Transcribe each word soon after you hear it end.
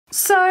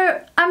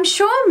So, I'm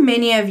sure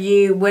many of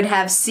you would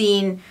have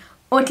seen,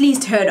 or at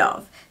least heard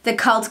of, the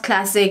cult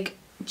classic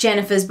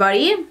Jennifer's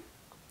Body,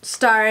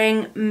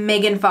 starring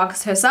Megan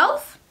Fox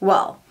herself.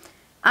 Well,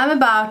 I'm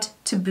about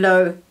to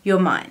blow your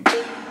mind.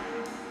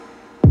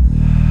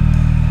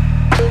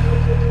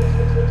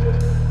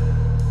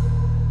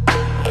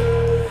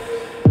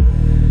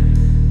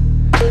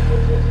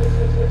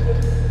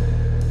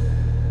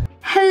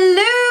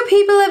 Hello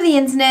people of the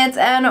internet,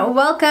 and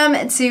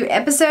welcome to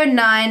episode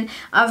 9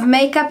 of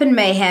Makeup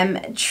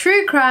Mayhem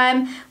True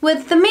Crime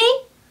with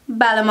me,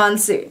 Bella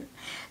Monsoon.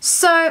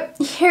 So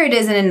here it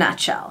is in a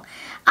nutshell.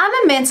 I'm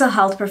a mental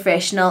health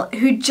professional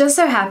who just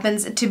so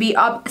happens to be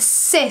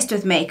obsessed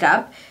with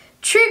makeup,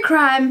 true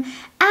crime,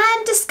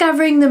 and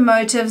discovering the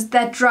motives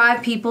that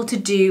drive people to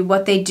do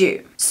what they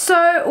do.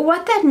 So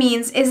what that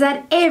means is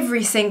that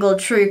every single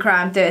True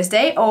Crime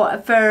Thursday or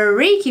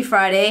Freaky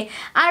Friday,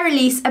 I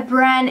release a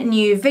brand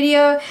new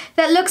video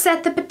that looks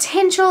at the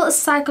potential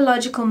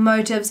psychological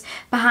motives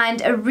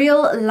behind a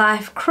real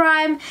life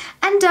crime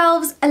and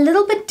delves a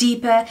little bit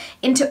deeper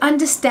into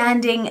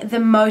understanding the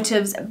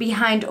motives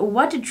behind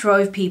what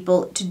drove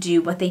people to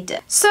do what they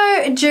did.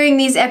 So during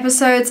these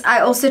episodes, I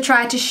also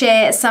try to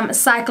share some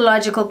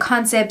psychological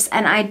concepts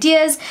and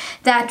ideas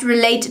that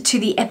relate to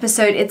the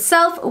episode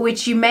itself,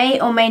 which you may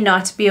or may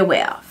not be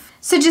aware of.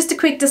 So just a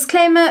quick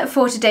disclaimer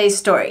for today's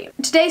story.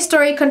 Today's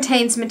story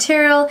contains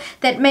material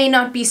that may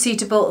not be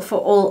suitable for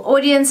all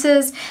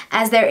audiences,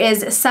 as there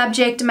is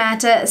subject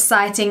matter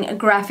citing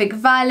graphic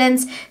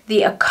violence,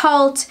 the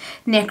occult,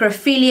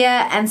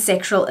 necrophilia, and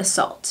sexual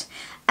assault.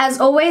 As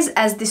always,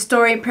 as the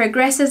story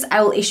progresses,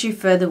 I will issue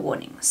further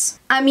warnings.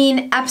 I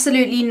mean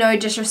absolutely no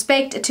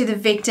disrespect to the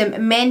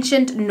victim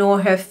mentioned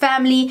nor her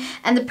family,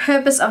 and the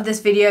purpose of this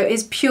video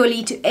is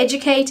purely to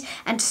educate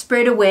and to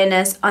spread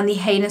awareness on the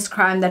heinous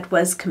crime that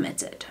was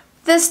committed.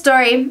 This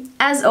story,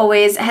 as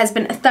always, has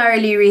been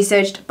thoroughly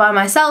researched by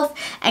myself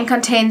and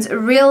contains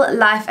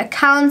real-life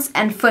accounts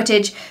and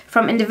footage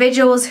from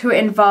individuals who were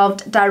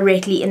involved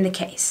directly in the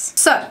case.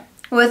 So,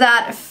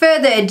 without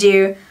further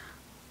ado,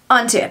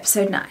 on to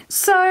episode 9.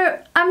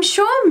 So, I'm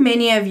sure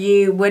many of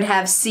you would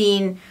have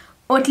seen,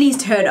 or at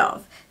least heard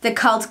of, the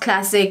cult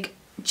classic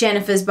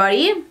Jennifer's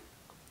Body,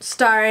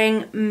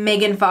 starring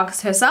Megan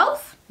Fox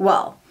herself.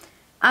 Well,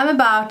 I'm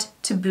about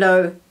to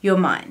blow your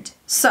mind.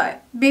 So,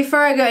 before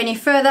I go any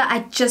further,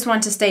 I just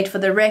want to state for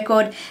the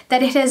record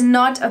that it has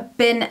not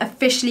been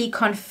officially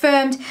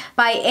confirmed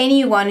by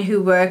anyone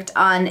who worked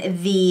on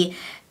the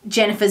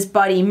Jennifer's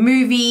Body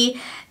movie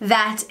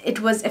that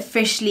it was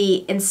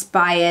officially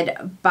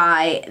inspired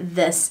by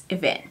this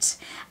event.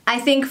 I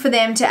think for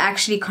them to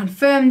actually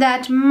confirm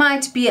that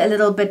might be a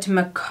little bit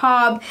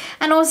macabre,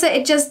 and also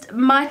it just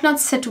might not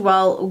sit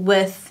well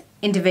with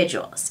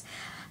individuals.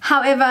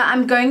 However,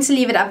 I'm going to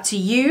leave it up to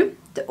you,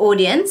 the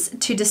audience,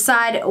 to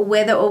decide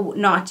whether or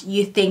not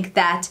you think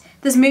that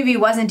this movie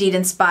was indeed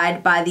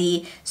inspired by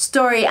the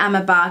story I'm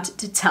about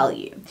to tell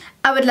you.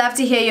 I would love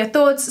to hear your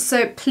thoughts,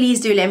 so please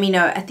do let me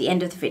know at the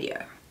end of the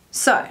video.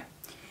 So,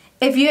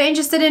 if you're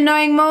interested in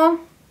knowing more,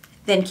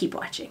 then keep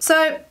watching.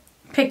 So,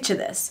 picture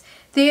this.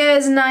 The year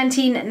is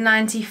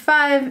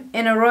 1995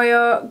 in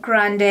Arroyo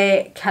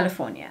Grande,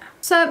 California.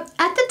 So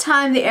at the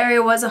time, the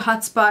area was a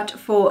hotspot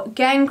for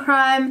gang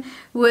crime,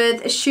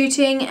 with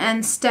shooting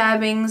and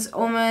stabbings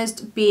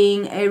almost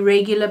being a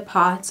regular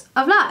part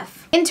of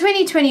life. In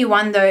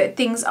 2021 though,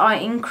 things are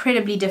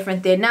incredibly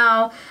different there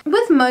now,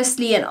 with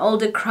mostly an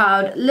older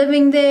crowd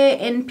living there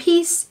in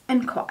peace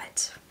and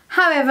quiet.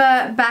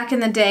 However, back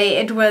in the day,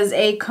 it was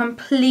a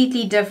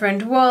completely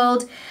different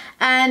world,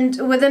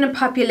 and within a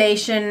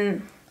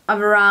population of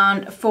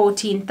around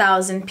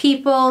 14,000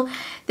 people,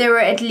 there were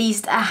at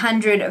least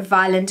 100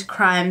 violent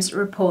crimes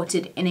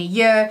reported in a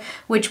year,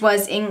 which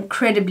was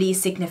incredibly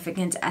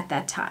significant at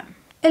that time.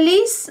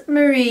 Elyse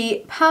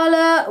Marie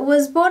Pahler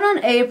was born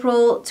on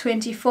April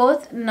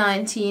 24th,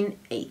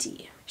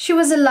 1980. She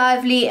was a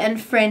lively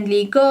and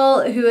friendly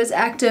girl who was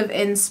active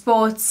in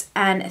sports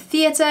and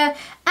theatre,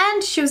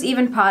 and she was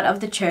even part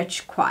of the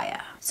church choir.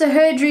 So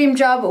her dream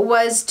job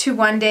was to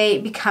one day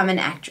become an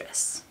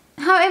actress.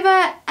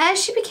 However,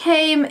 as she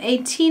became a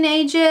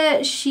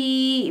teenager,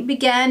 she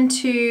began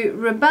to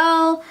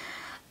rebel,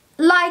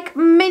 like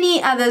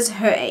many others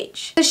her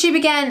age. So she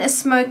began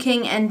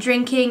smoking and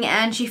drinking,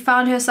 and she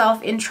found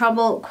herself in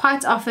trouble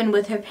quite often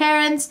with her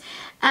parents,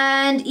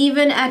 and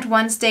even at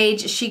one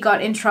stage she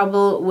got in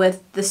trouble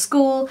with the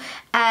school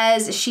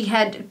as she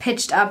had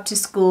pitched up to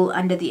school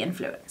under the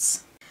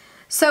influence.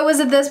 So it was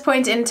at this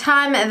point in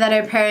time that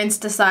her parents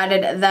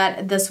decided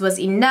that this was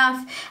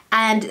enough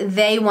and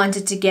they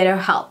wanted to get her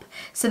help.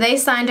 So they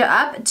signed her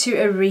up to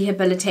a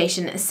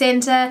rehabilitation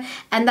center,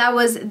 and that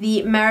was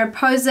the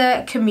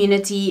Mariposa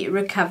Community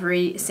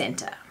Recovery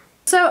Center.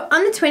 So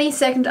on the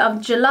 22nd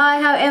of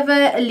July,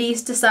 however,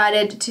 Elyse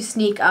decided to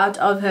sneak out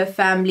of her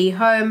family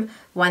home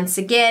once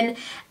again,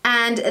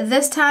 and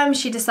this time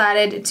she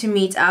decided to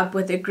meet up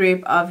with a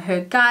group of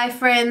her guy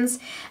friends,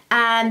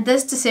 and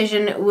this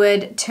decision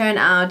would turn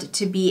out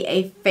to be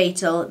a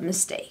fatal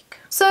mistake.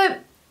 So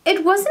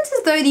it wasn't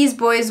as though these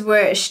boys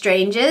were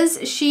strangers.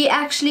 She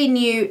actually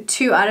knew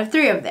 2 out of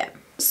 3 of them.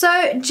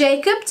 So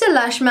Jacob de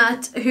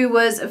Lashmat, who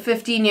was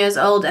 15 years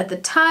old at the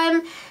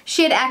time,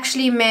 she had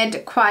actually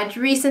met quite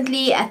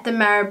recently at the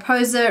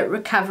Mariposa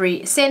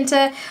Recovery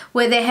Center,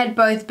 where they had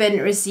both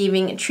been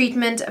receiving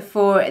treatment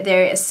for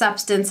their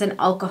substance and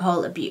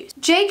alcohol abuse.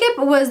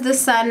 Jacob was the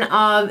son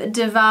of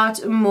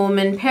devout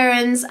Mormon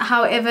parents.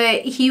 However,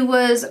 he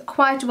was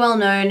quite well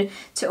known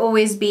to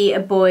always be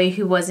a boy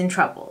who was in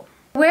trouble.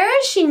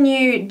 Whereas she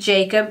knew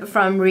Jacob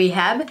from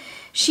rehab,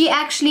 she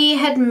actually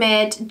had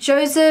met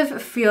Joseph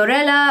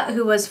Fiorella,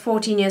 who was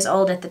 14 years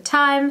old at the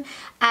time,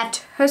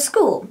 at her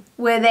school,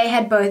 where they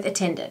had both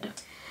attended.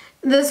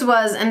 This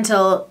was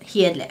until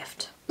he had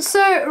left.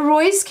 So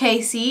Royce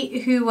Casey,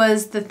 who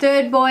was the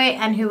 3rd boy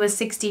and who was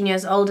 16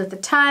 years old at the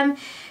time,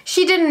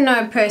 she didn't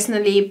know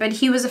personally, but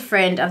he was a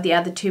friend of the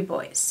other 2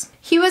 boys.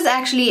 He was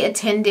actually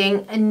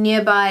attending a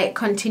nearby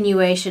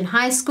continuation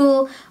high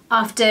school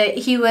after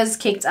he was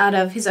kicked out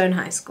of his own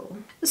high school.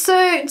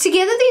 So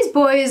together these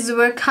boys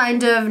were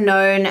kind of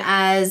known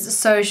as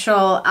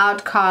social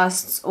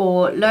outcasts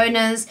or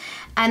loners,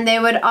 and they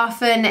would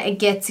often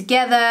get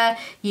together,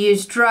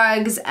 use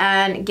drugs,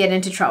 and get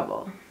into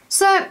trouble.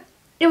 So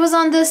it was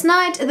on this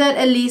night that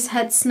Elyse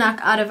had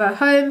snuck out of her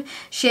home.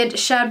 She had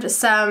shoved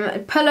some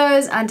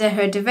pillows under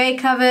her duvet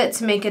cover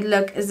to make it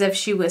look as if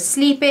she was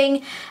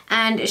sleeping,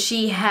 and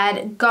she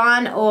had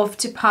gone off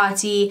to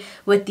party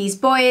with these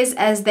boys,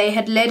 as they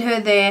had led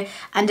her there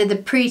under the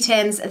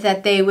pretense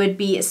that they would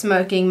be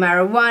smoking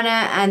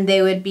marijuana and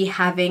they would be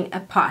having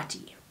a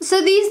party.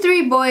 So these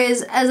 3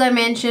 boys, as I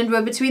mentioned,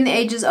 were between the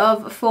ages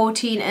of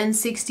 14 and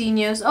 16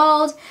 years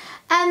old,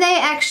 and they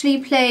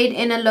actually played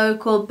in a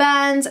local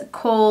band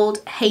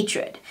called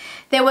Hatred.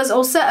 There was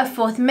also a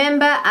 4th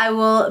member. I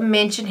will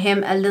mention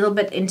him a little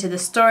bit into the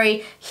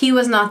story. He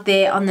was not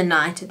there on the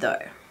night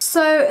though.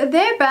 So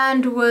their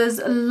band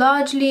was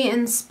largely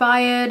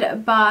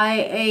inspired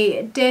by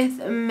a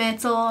death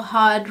metal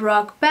hard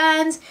rock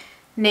band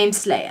named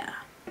Slayer.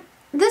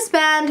 This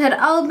band had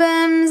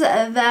albums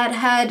that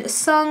had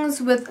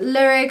songs with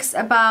lyrics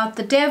about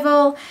the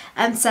devil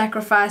and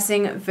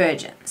sacrificing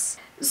virgins.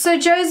 So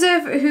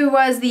Joseph, who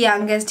was the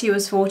youngest, he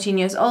was 14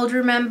 years old,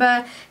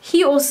 remember,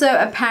 he also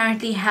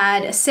apparently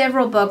had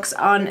several books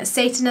on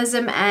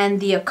Satanism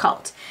and the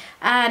occult,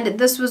 and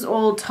this was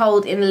all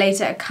told in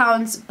later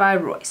accounts by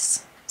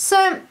Royce.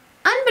 So,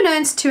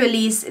 unbeknownst to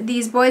Elyse,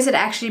 these boys had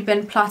actually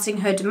been plotting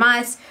her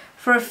demise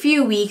for a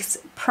few weeks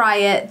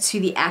prior to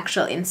the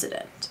actual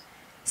incident.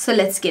 So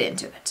let's get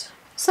into it.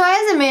 So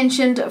as I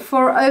mentioned,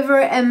 for over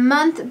a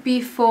month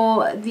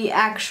before the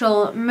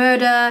actual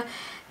murder,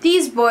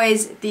 these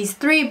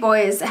 3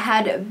 boys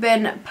had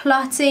been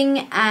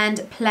plotting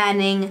and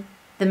planning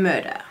the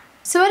murder.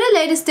 So at a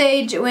later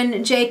stage,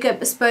 when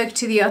Jacob spoke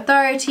to the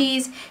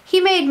authorities, he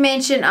made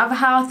mention of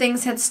how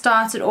things had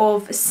started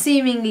off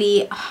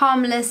seemingly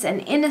harmless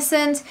and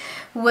innocent,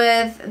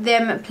 with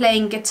them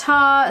playing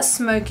guitar,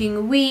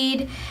 smoking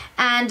weed,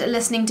 and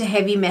listening to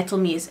heavy metal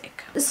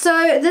music.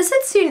 So this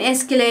had soon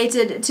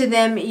escalated to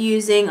them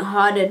using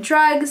harder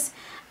drugs,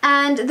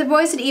 and the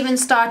boys had even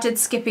started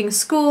skipping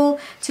school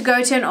to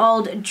go to an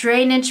old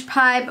drainage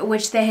pipe,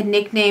 which they had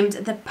nicknamed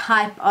the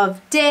Pipe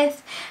of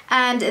Death,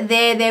 and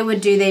there they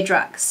would do their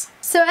drugs.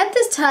 So at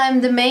this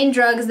time, the main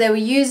drugs they were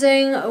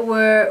using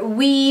were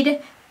weed,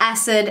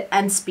 acid,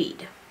 and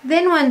speed.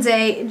 Then one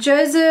day,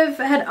 Joseph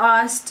had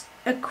asked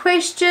a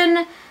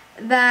question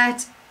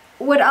that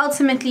would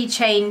ultimately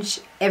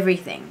change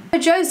everything. So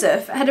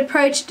Joseph had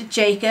approached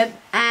Jacob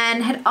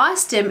and had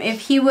asked him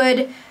if he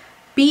would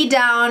be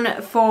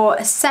down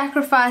for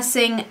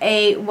sacrificing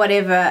a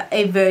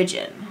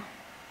virgin.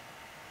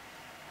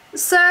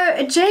 So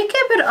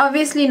Jacob had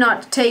obviously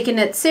not taken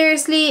it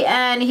seriously,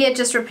 and he had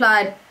just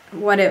replied,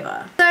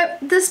 whatever. So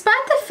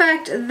despite the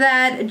fact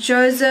that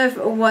Joseph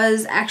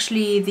was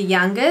actually the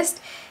youngest,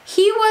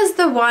 he was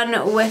the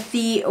one with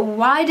the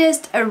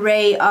widest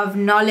array of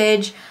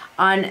knowledge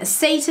on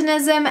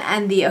Satanism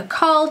and the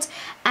occult,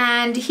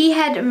 and he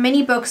had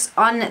many books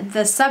on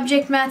the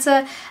subject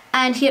matter,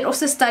 and he had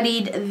also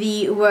studied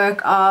the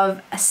work of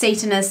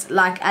Satanists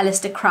like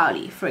Aleister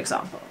Crowley, for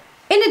example.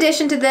 In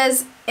addition to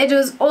this, it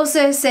was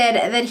also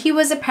said that he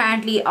was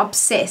apparently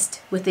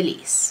obsessed with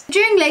Elyse.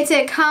 During later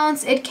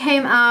accounts, it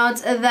came out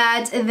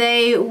that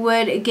they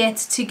would get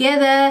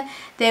together,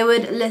 they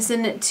would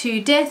listen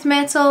to death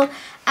metal,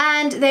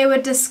 and they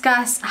would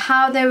discuss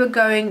how they were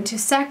going to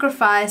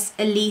sacrifice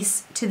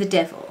Elyse to the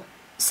devil.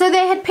 So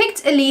they had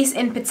picked Elyse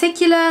in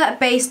particular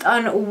based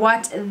on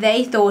what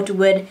they thought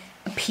would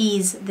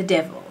appease the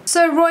devil.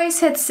 So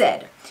Royce had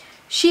said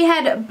she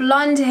had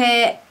blonde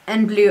hair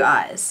and blue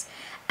eyes,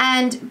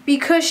 and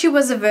because she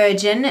was a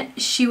virgin,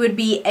 she would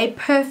be a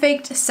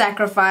perfect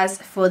sacrifice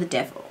for the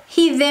devil.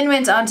 He then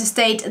went on to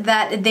state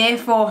that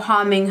therefore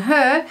harming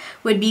her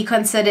would be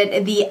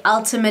considered the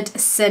ultimate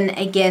sin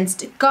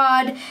against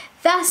God,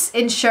 thus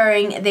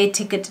ensuring their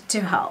ticket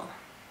to hell.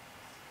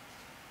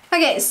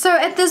 Okay, so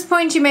at this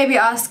point you may be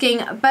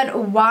asking, but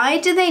why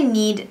do they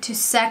need to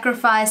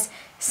sacrifice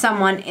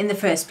someone in the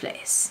first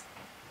place?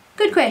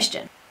 Good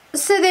question.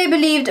 So they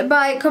believed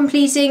by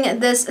completing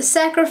this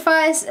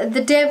sacrifice,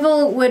 the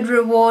devil would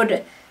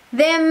reward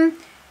them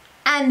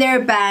and their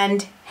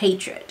band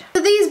Hatred.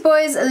 So these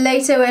boys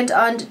later went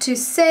on to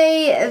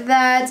say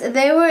that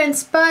they were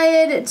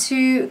inspired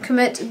to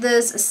commit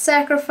this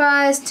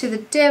sacrifice to the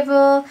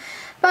devil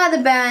by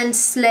the band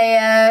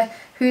Slayer,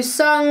 whose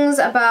songs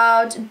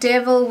about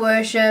devil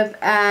worship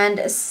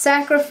and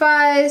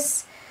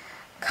sacrifice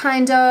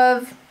kind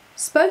of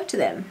spoke to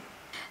them.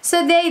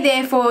 So they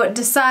therefore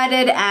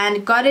decided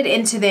and got it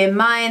into their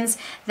minds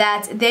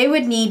that they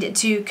would need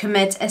to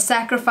commit a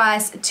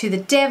sacrifice to the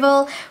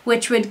devil,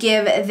 which would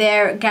give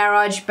their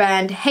garage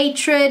band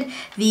Hatred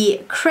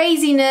the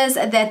craziness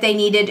that they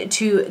needed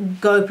to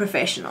go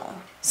professional.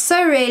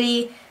 So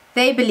really,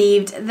 they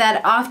believed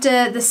that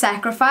after the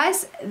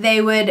sacrifice,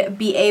 they would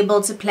be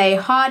able to play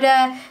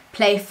harder,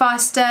 play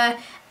faster,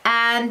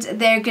 and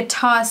their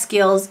guitar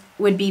skills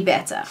would be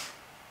better.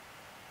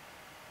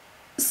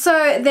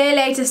 So they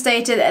later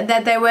stated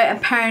that they were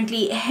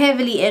apparently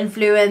heavily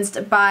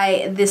influenced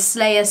by the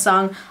Slayer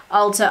song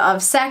Altar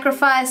of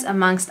Sacrifice,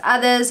 amongst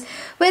others,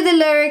 where the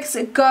lyrics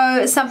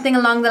go something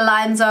along the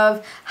lines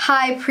of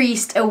High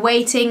Priest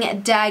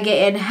awaiting, dagger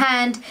in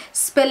hand,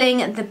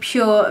 spilling the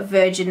pure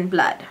virgin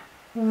blood.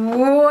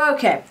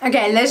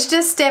 Okay, let's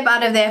just step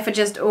out of there for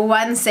just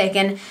 1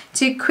 second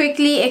to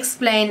quickly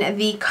explain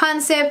the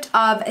concept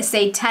of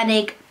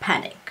satanic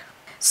panic.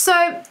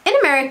 So in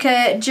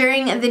America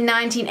during the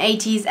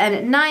 1980s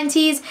and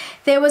 90s,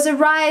 there was a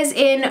rise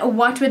in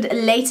what would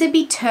later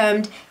be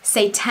termed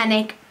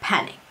satanic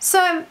panic.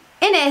 So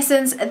in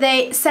essence,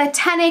 the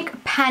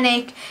satanic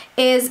panic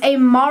is a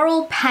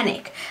moral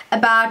panic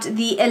about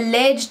the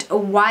alleged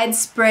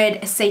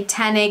widespread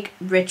satanic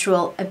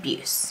ritual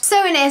abuse.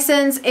 So in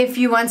essence, if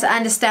you want to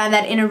understand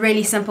that in a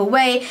really simple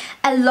way,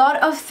 a lot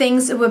of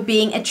things were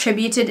being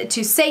attributed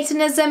to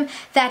Satanism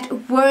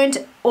that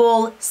weren't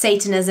all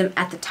Satanism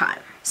at the time.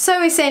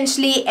 So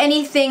essentially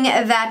anything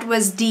that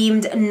was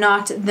deemed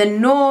not the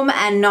norm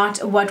and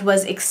not what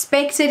was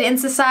expected in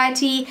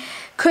society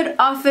could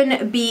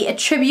often be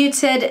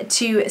attributed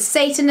to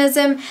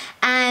Satanism,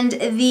 and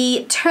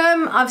the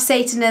term of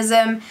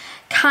Satanism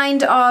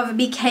kind of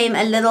became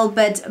a little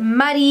bit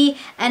muddy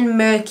and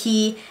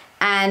murky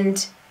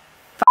and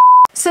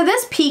so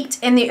this peaked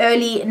in the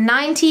early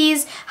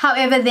 90s,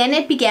 however then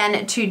it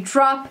began to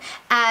drop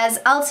as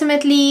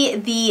ultimately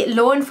the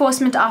law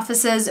enforcement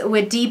officers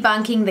were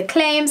debunking the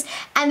claims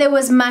and there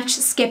was much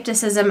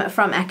skepticism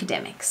from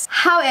academics.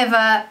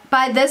 However,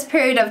 by this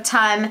period of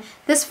time,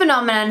 this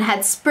phenomenon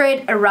had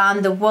spread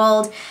around the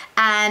world,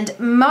 and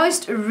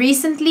most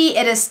recently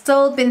it has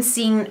still been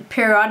seen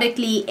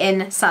periodically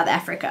in South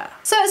Africa.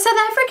 So South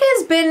Africa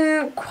has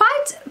been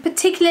quite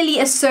particularly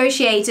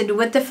associated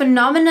with the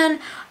phenomenon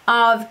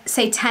of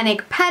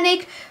satanic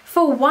panic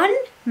for one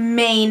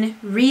main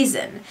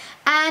reason,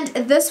 and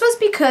this was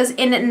because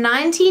in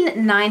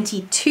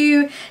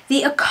 1992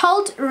 the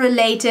occult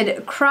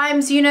related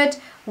crimes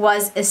unit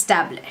was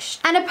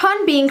established, and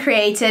upon being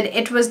created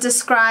it was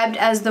described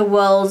as the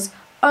world's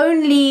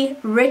only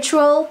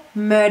ritual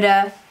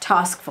murder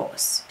task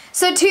force.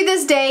 So to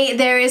this day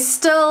there is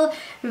still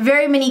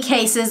very many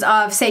cases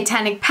of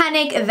satanic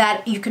panic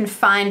that you can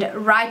find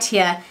right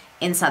here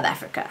in South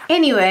Africa.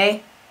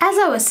 Anyway, as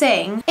I was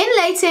saying, in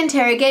later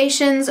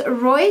interrogations,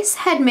 Royce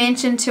had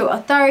mentioned to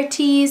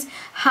authorities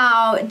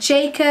how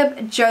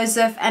Jacob,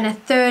 Joseph, and a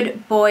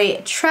third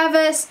boy,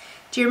 Travis.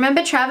 Do you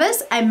remember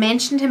Travis? I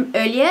mentioned him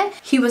earlier.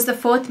 He was the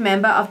fourth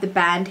member of the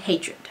band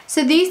Hatred.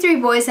 So these three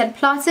boys had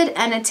plotted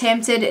and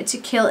attempted to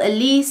kill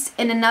Elyse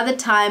in another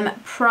time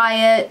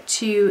prior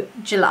to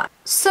July.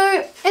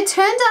 So it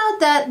turned out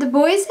that the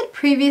boys had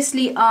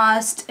previously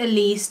asked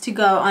Elyse to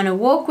go on a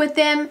walk with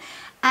them,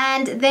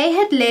 and they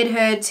had led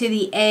her to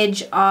the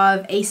edge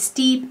of a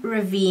steep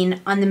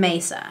ravine on the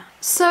mesa.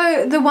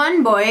 So the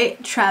one boy,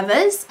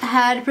 Travis,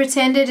 had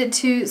pretended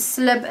to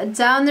slip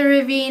down the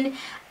ravine,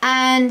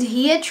 and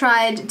he had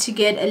tried to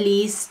get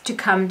Elyse to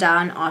come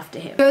down after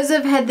him.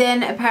 Joseph had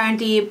then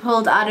apparently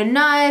pulled out a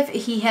knife.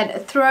 He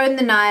had thrown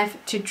the knife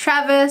to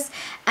Travis,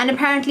 and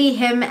apparently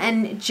him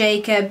and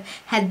Jacob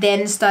had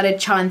then started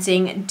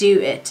chanting, "Do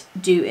it,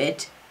 do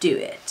it, do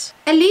it."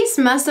 Elyse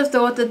must have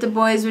thought that the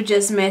boys were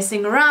just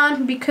messing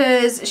around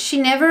because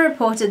she never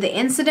reported the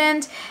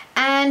incident,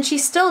 and she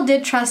still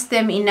did trust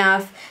them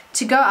enough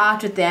to go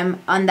out with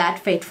them on that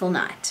fateful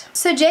night.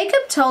 So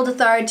Jacob told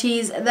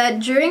authorities that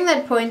during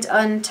that point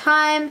on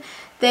time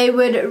they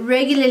would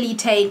regularly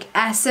take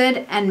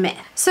acid and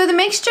meth. So the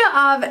mixture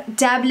of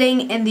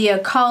dabbling in the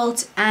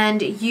occult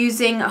and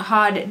using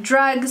hard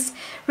drugs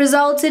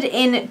resulted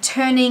in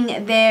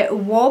turning their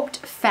warped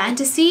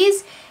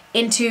fantasies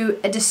into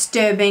a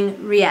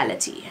disturbing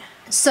reality.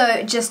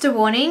 So just a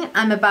warning,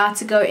 I'm about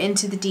to go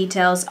into the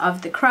details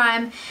of the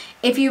crime.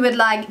 If you would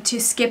like to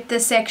skip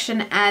this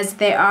section as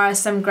there are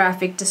some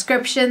graphic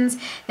descriptions,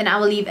 then I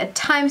will leave a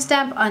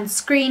timestamp on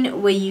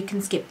screen where you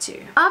can skip to.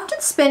 After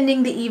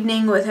spending the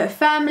evening with her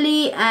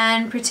family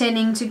and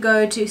pretending to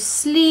go to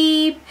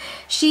sleep,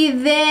 she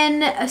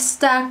then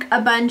stuck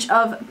a bunch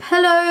of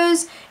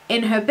pillows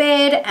in her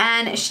bed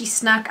and she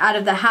snuck out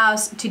of the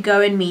house to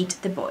go and meet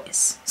the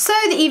boys. So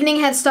the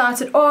evening had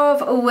started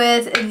off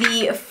with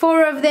the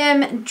four of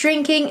them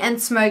drinking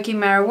and smoking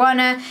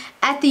marijuana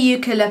at the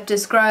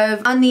eucalyptus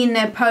grove on the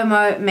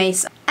Nepomo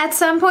Mesa. At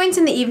some point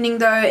in the evening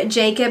though,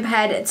 Jacob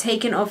had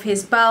taken off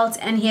his belt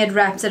and he had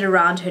wrapped it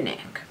around her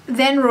neck.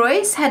 Then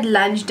Royce had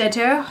lunged at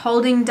her,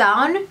 holding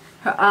down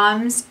her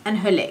arms and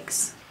her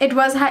legs. It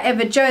was,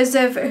 however,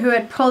 Joseph who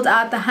had pulled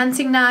out the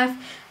hunting knife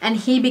and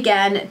he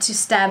began to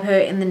stab her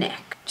in the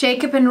neck.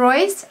 Jacob and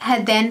Royce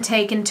had then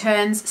taken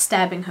turns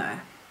stabbing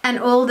her. And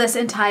all this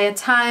entire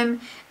time,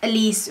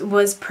 Elyse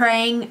was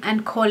praying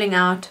and calling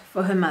out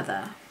for her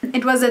mother.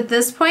 It was at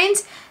this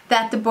point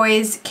that the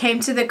boys came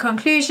to the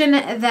conclusion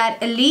that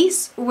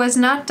Elyse was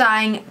not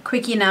dying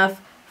quick enough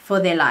for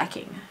their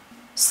liking.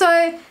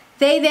 So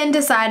they then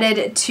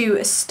decided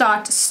to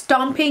start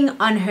stomping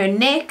on her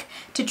neck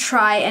to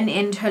try and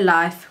end her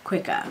life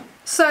quicker.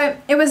 So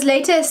it was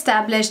later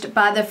established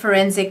by the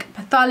forensic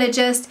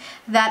pathologist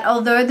that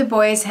although the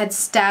boys had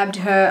stabbed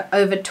her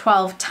over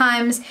 12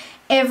 times,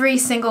 every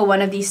single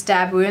one of these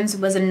stab wounds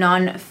was a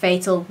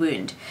non-fatal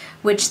wound,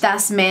 which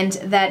thus meant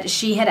that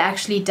she had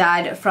actually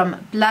died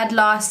from blood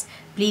loss,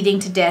 bleeding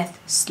to death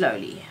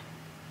slowly.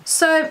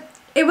 So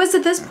it was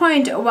at this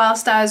point,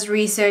 whilst I was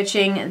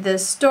researching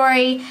this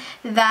story,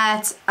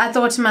 that I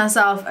thought to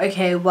myself,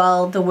 okay,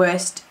 well, the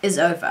worst is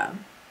over.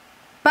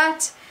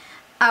 But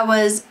I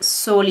was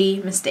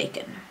sorely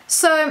mistaken.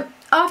 So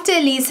after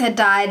Elyse had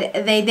died,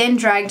 they then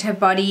dragged her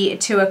body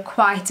to a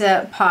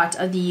quieter part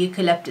of the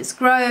eucalyptus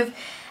grove,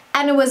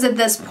 and it was at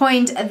this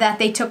point that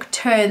they took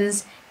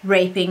turns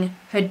raping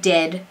her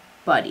dead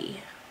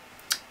body.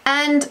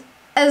 And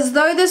as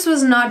though this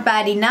was not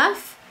bad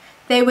enough,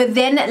 they would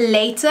then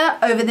later,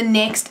 over the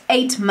next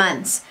 8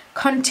 months,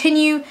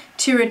 continue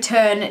to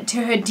return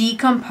to her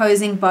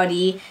decomposing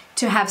body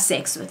to have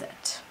sex with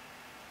it.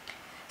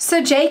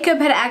 So Jacob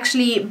had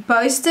actually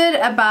boasted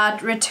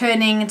about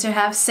returning to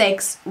have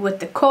sex with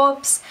the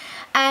corpse,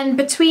 and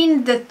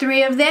between the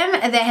three of them,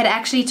 they had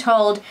actually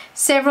told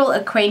several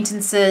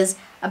acquaintances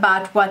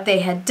about what they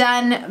had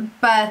done,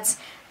 but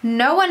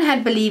no one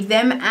had believed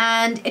them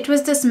and it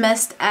was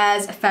dismissed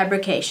as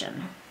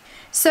fabrication.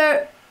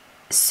 So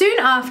soon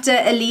after,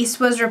 Elyse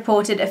was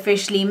reported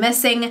officially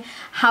missing.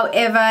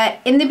 However,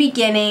 in the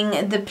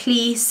beginning, the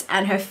police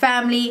and her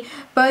family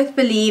both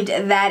believed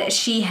that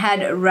she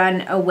had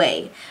run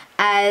away,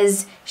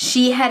 as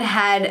she had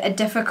had a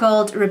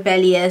difficult,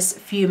 rebellious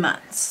few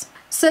months.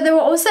 So there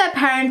were also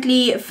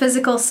apparently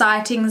physical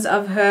sightings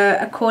of her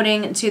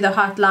according to the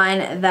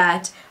hotline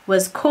that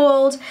was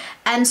called,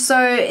 and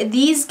so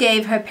these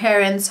gave her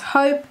parents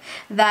hope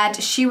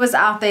that she was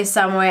out there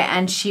somewhere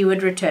and she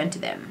would return to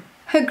them.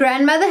 Her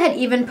grandmother had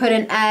even put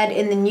an ad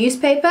in the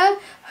newspaper,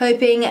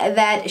 hoping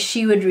that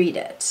she would read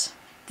it.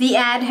 The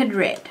ad had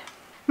read,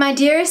 "My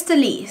dearest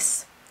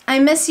Elyse, I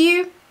miss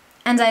you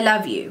and I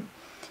love you.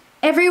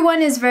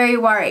 Everyone is very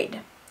worried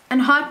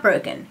and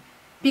heartbroken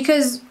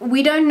because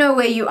we don't know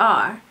where you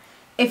are.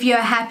 If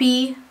you're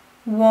happy,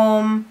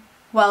 warm,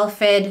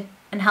 well-fed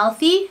and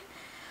healthy,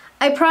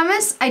 I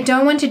promise I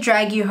don't want to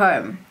drag you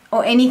home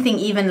or anything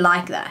even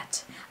like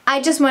that.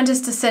 I just want us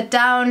to sit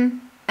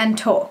down and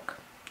talk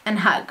and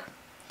hug.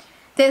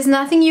 There's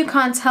nothing you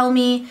can't tell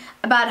me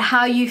about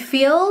how you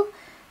feel,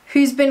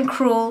 who's been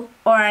cruel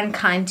or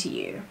unkind to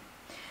you.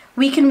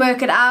 We can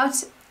work it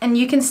out and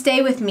you can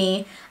stay with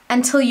me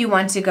until you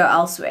want to go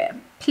elsewhere.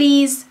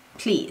 Please,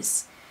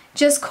 please,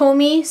 just call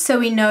me so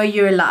we know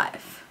you're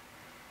alive.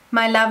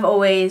 My love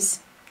always,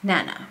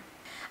 Nana."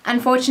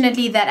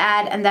 Unfortunately, that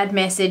ad and that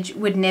message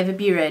would never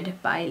be read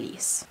by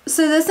Elyse.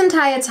 So this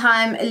entire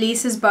time,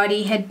 Elyse's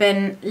body had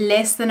been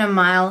less than a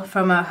mile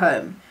from her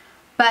home,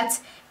 but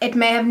it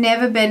may have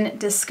never been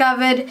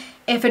discovered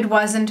if it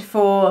wasn't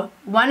for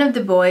one of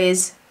the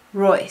boys,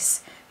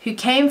 Royce, who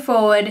came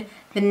forward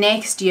the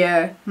next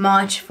year,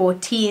 March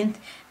 14th,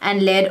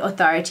 and led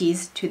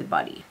authorities to the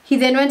body. He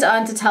then went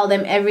on to tell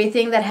them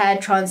everything that had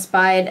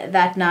transpired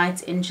that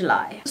night in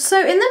July.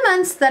 So in the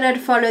months that had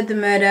followed the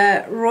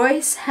murder,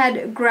 Royce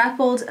had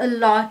grappled a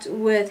lot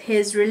with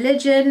his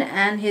religion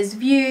and his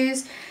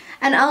views,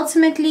 and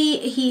ultimately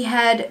he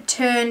had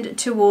turned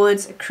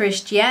towards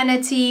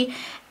Christianity,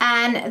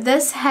 and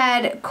this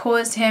had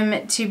caused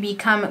him to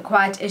become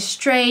quite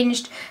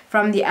estranged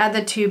from the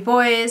other two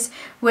boys,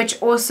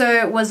 which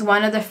also was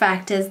one of the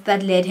factors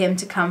that led him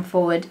to come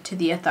forward to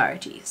the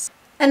authorities.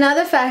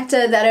 Another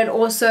factor that had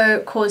also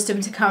caused him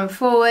to come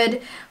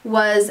forward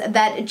was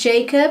that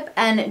Jacob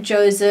and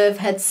Joseph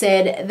had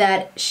said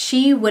that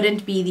she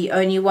wouldn't be the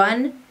only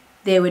one,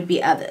 there would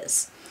be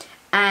others.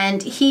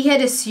 And he had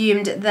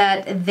assumed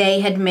that they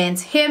had meant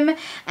him,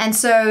 and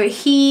so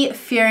he,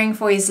 fearing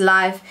for his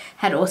life,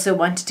 had also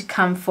wanted to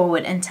come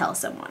forward and tell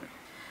someone.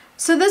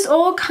 So this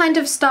all kind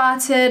of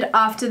started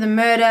after the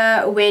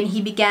murder, when he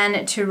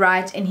began to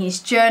write in his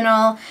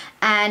journal,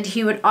 and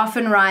he would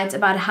often write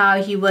about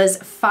how he was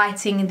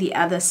fighting the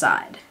other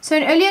side. So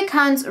in early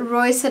accounts,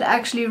 Royce had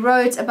actually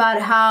wrote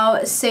about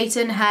how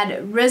Satan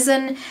had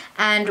risen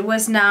and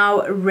was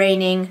now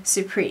reigning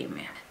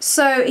supreme.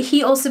 So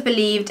he also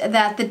believed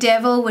that the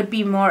devil would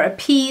be more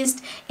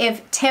appeased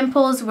if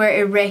temples were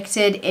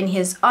erected in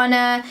his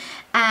honor,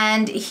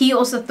 and he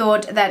also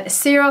thought that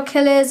serial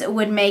killers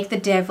would make the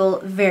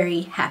devil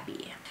very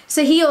happy.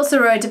 So he also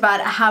wrote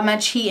about how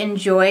much he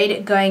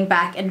enjoyed going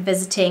back and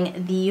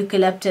visiting the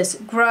eucalyptus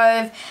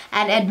grove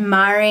and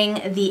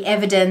admiring the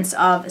evidence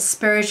of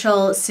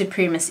spiritual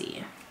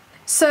supremacy.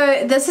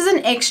 So this is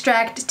an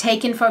extract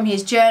taken from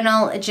his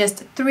journal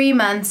just 3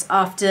 months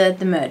after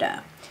the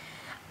murder.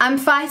 I'm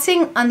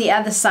fighting on the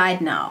other side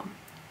now,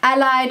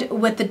 allied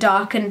with the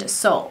darkened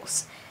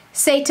souls.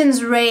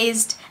 Satan's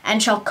raised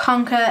and shall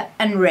conquer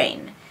and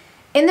reign.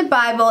 In the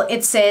Bible,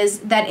 it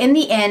says that in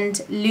the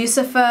end,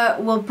 Lucifer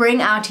will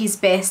bring out his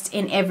best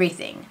in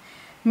everything.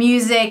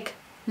 Music,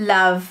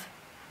 love,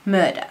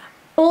 murder.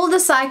 All the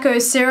psycho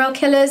serial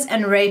killers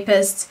and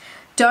rapists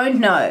don't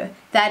know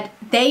that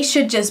they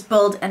should just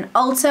build an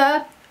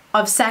altar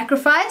of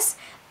sacrifice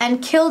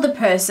and kill the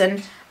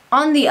person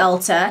on the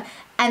altar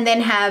and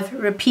then have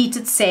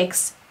repeated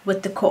sex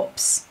with the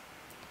corpse.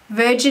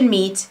 Virgin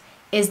meat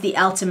is the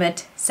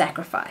ultimate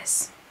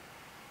sacrifice.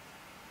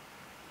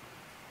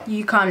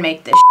 You can't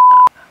make this shit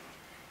up.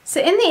 So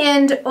in the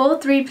end, all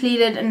three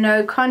pleaded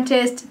no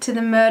contest to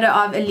the murder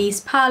of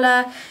Elyse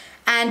Pahler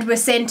and were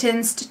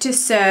sentenced to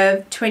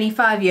serve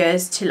 25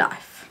 years to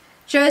life.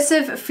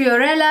 Joseph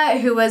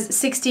Fiorella, who was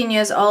 16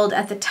 years old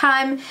at the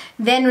time,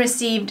 then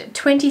received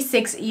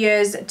 26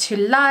 years to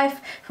life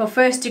for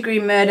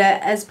first-degree murder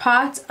as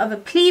part of a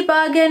plea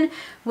bargain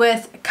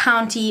with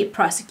county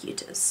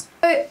prosecutors.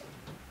 So,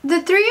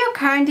 the three are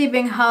currently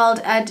being held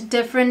at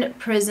different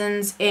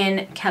prisons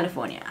in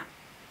California.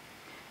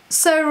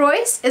 So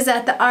Royce is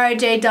at the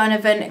R.J.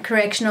 Donovan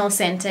Correctional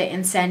Center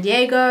in San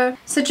Diego.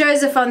 So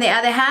Joseph, on the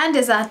other hand,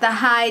 is at the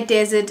High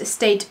Desert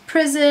State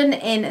Prison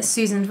in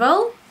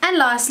Susanville. And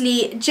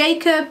lastly,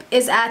 Jacob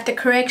is at the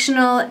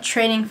Correctional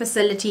Training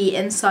Facility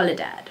in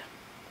Soledad.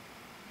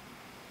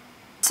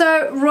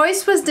 So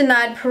Royce was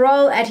denied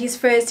parole at his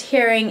first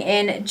hearing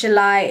in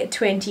July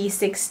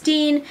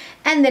 2016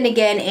 and then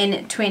again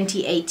in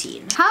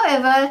 2018.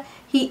 However,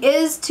 he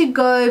is to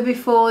go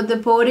before the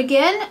board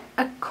again,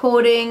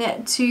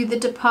 according to the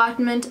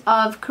Department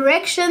of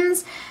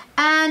Corrections,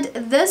 and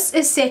this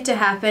is set to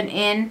happen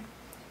in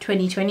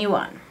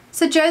 2021.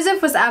 So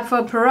Joseph was up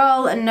for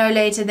parole no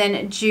later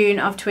than June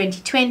of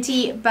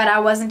 2020, but I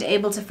wasn't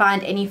able to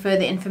find any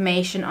further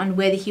information on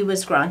whether he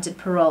was granted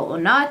parole or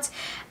not,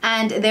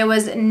 and there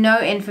was no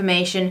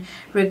information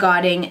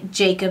regarding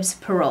Jacob's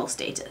parole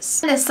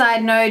status. On a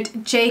side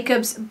note,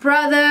 Jacob's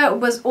brother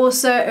was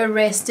also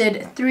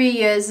arrested 3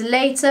 years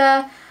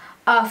later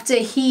after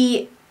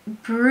he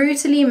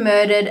brutally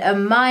murdered a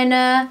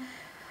minor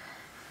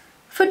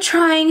for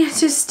trying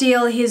to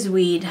steal his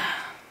weed.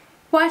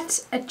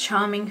 What a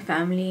charming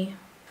family.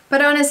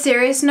 But on a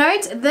serious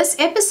note, this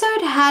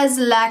episode has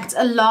lacked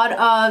a lot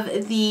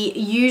of the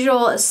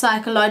usual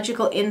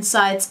psychological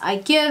insights I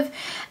give,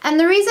 and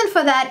the reason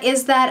for that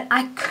is that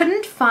I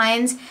couldn't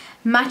find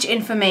much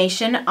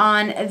information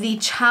on the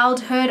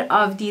childhood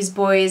of these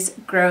boys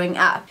growing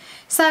up.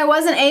 So I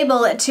wasn't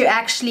able to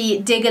actually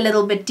dig a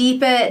little bit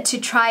deeper to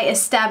try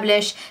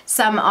establish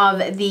some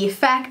of the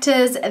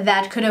factors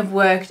that could have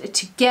worked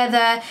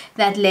together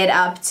that led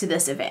up to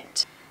this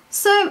event.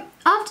 So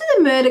after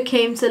the murder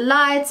came to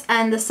light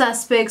and the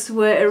suspects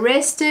were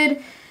arrested,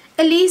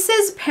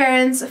 Elyse's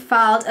parents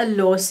filed a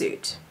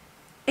lawsuit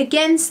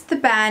against the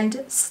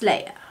band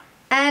Slayer.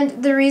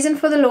 And the reason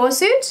for the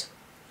lawsuit?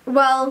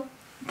 Well,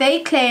 they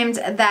claimed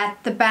that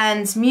the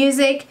band's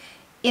music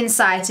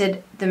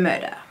incited the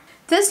murder.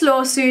 This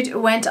lawsuit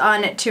went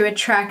on to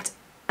attract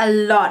a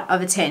lot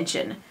of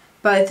attention,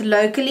 both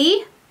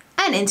locally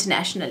and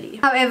internationally.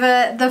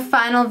 However, the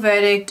final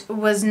verdict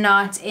was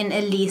not in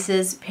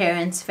Elyse's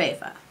parents'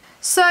 favor.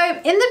 So,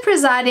 in the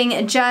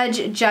presiding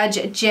judge,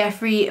 Judge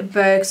Jeffrey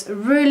Burke's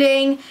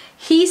ruling,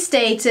 he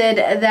stated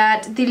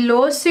that the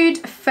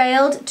lawsuit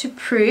failed to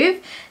prove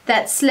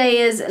that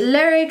Slayer's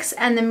lyrics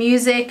and the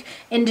music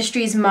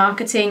industry's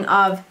marketing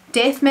of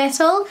death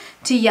metal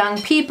to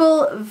young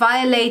people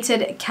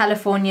violated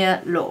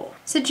California law.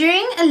 So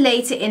during a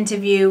later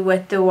interview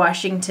with the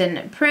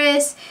Washington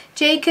Press,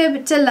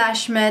 Jacob de la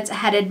Schmidt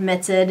had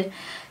admitted,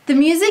 "The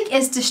music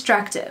is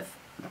destructive,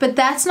 but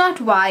that's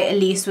not why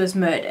Elyse was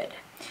murdered.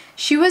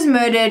 She was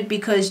murdered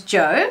because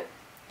Joe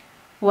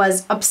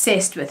was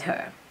obsessed with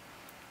her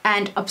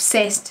and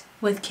obsessed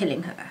with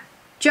killing her."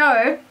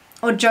 Joe,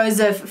 or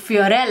Joseph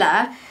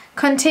Fiorella,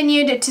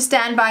 continued to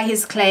stand by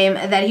his claim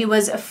that he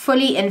was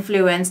fully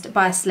influenced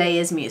by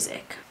Slayer's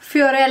music.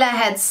 Fiorella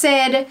had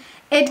said,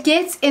 "It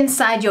gets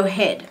inside your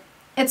head.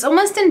 It's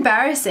almost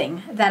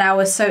embarrassing that I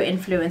was so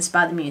influenced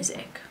by the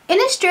music." In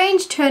a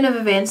strange turn of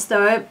events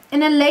though,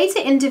 in a later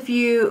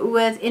interview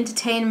with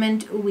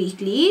Entertainment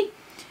Weekly,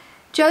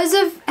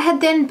 Joseph had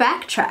then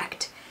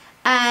backtracked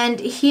and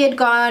he had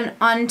gone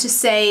on to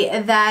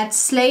say that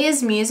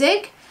Slayer's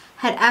music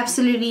had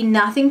absolutely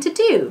nothing to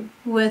do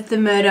with the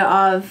murder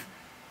of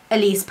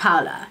Elyse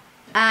Pahler.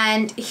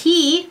 And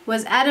he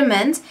was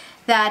adamant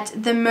that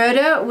the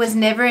murder was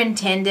never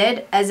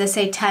intended as a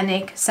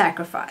satanic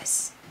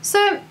sacrifice.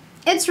 So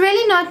it's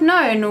really not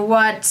known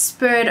what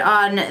spurred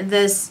on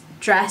this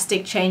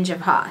drastic change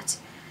of heart,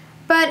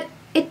 but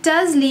it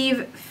does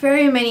leave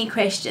very many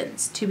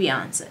questions to be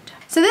answered.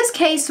 So this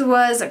case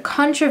was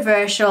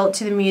controversial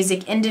to the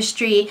music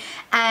industry,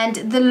 and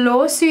the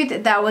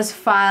lawsuit that was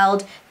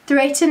filed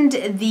threatened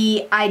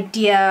the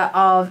idea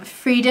of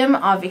freedom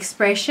of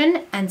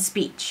expression and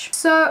speech.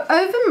 So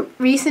over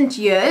recent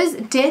years,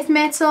 death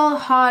metal,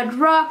 hard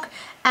rock,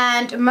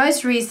 and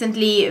most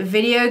recently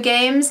video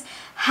games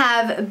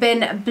have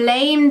been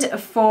blamed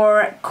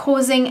for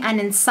causing and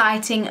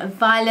inciting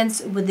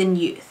violence within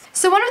youth.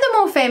 So one of the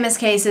more famous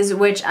cases,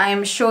 which I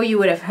am sure you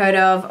would have heard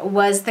of,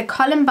 was the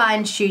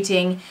Columbine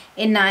shooting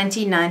in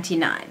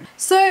 1999.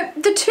 So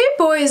the two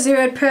boys who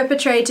had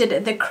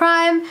perpetrated the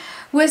crime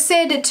were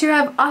said to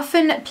have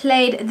often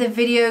played the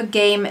video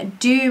game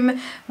Doom,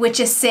 which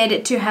is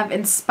said to have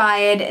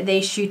inspired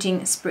their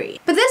shooting spree.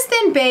 But this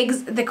then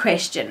begs the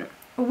question,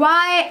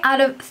 why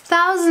out of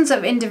thousands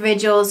of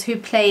individuals who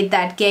played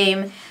that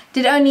game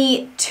did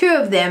only 2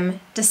 of them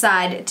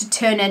decide to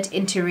turn it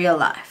into real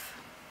life?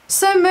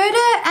 So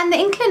murder and the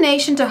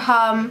inclination to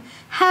harm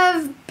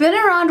have been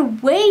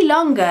around way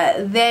longer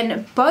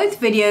than both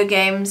video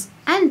games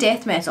and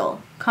death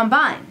metal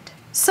combined.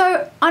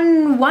 So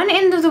on one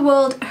end of the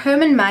world,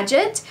 Herman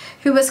Magid,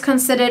 who was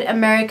considered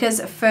America's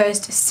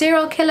first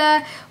serial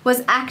killer,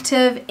 was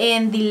active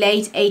in the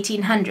late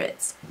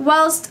 1800s.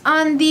 Whilst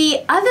on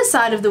the other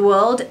side of the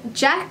world,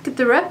 Jack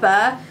the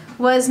Ripper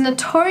was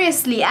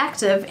notoriously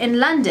active in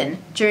London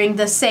during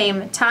the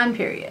same time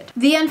period.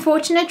 The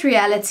unfortunate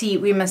reality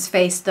we must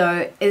face,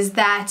 though, is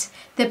that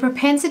the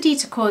propensity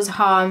to cause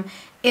harm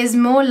is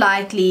more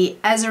likely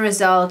as a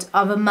result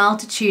of a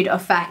multitude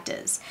of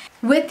factors,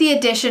 with the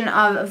addition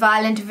of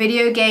violent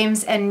video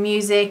games and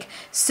music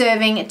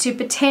serving to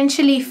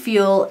potentially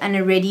fuel an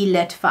already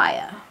lit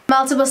fire.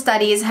 Multiple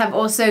studies have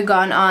also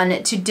gone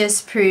on to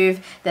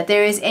disprove that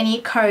there is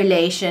any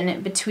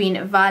correlation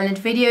between violent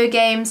video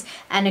games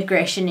and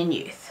aggression in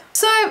youth.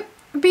 So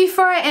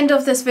before I end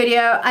off this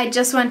video, I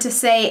just want to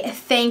say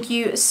thank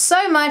you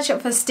so much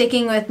for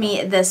sticking with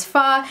me this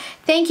far.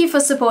 Thank you for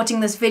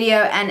supporting this video,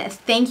 and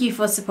thank you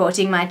for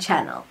supporting my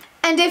channel.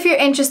 And if you're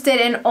interested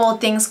in all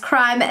things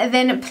crime,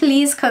 then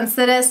please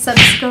consider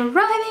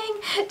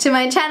subscribing to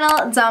my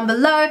channel down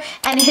below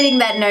and hitting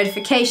that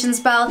notifications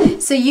bell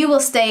so you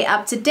will stay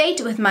up to date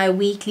with my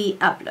weekly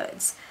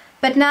uploads.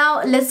 But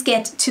now let's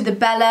get to the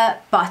Bella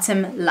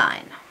bottom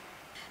line.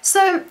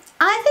 So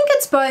I think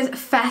it's both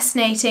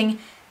fascinating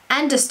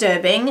and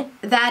disturbing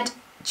that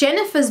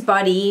Jennifer's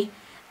body,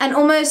 an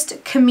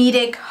almost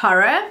comedic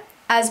horror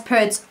as per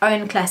its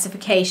own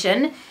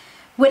classification,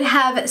 would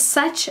have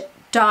such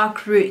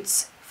dark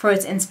roots for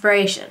its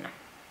inspiration.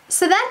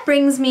 So that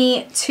brings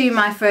me to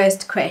my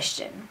first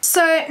question.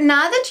 So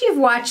now that you've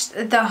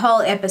watched the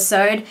whole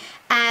episode,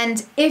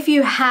 and if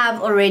you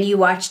have already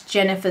watched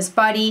Jennifer's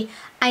Body,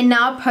 I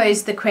now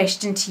pose the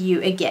question to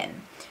you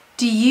again.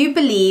 Do you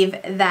believe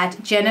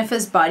that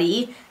Jennifer's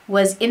Body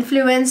was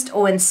influenced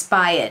or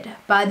inspired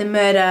by the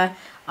murder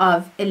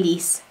of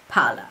Elyse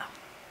Pahler?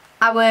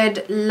 I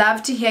would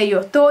love to hear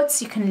your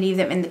thoughts. You can leave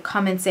them in the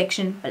comment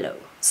section below.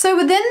 So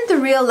within the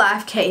real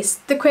life case,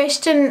 the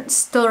question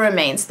still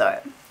remains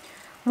though.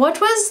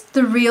 What was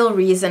the real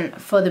reason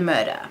for the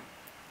murder?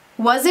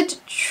 Was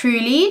it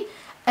truly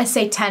a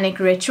satanic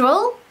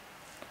ritual?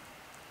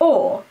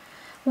 Or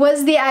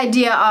was the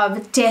idea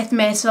of death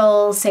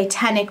metal,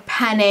 satanic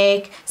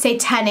panic,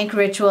 satanic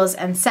rituals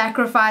and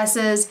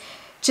sacrifices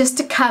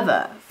just a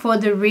cover for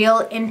the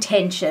real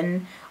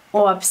intention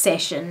or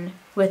obsession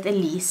with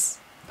Elyse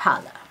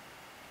Pahler?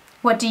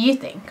 What do you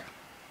think?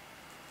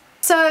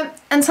 So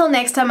until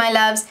next time, my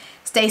loves,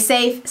 stay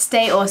safe,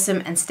 stay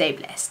awesome, and stay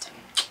blessed.